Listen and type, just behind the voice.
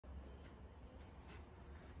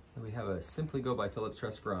We have a Simplygo by Philips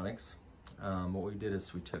Respironics. What we did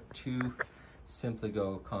is we took two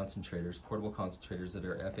Simplygo concentrators, portable concentrators that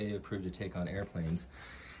are FAA approved to take on airplanes,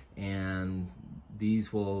 and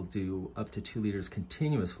these will do up to 2 liters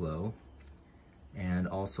continuous flow and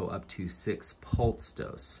also up to 6 pulse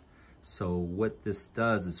dose. So what this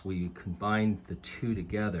does is we combine the two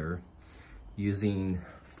together using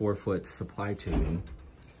 4-foot supply tubing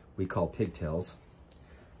we call pigtails,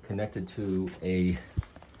 connected to a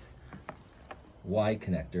Y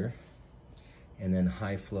connector, and then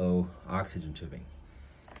high flow oxygen tubing.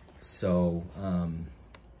 So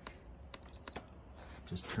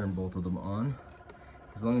just turn both of them on.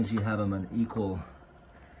 As long as you have them an equal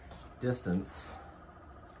distance,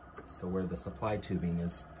 so where the supply tubing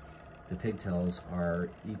is, the pigtails are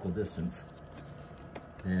equal distance,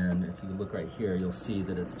 then if you look right here, you'll see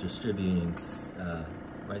that it's distributing,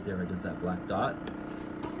 right there it does that black dot.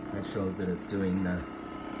 That shows that it's doing the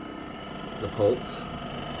pulse.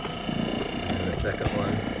 And the second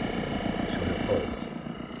one showing a pulse.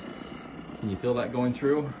 Can you feel that going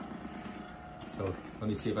through? So let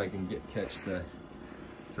me see if I can catch the,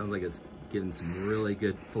 sounds like it's getting some really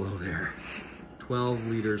good flow there. 12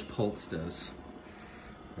 liters pulse dose.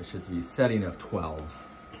 There should be setting of 12.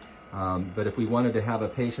 But if we wanted to have a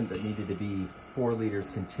patient that needed to be 4 liters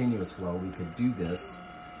continuous flow, we could do this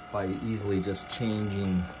by easily just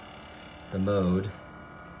changing the mode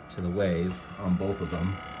to the wave on both of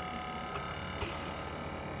them.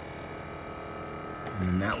 And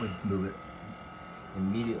then that would move it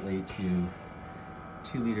immediately to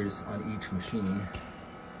 2 liters on each machine.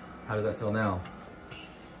 How does that feel now?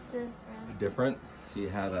 Different. So you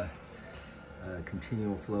have a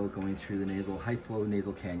continual flow going through the nasal, high flow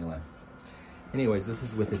nasal cannula. Anyways, this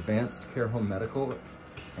is with Advanced Care Home Medical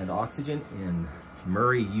and Oxygen in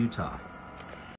Murray, Utah.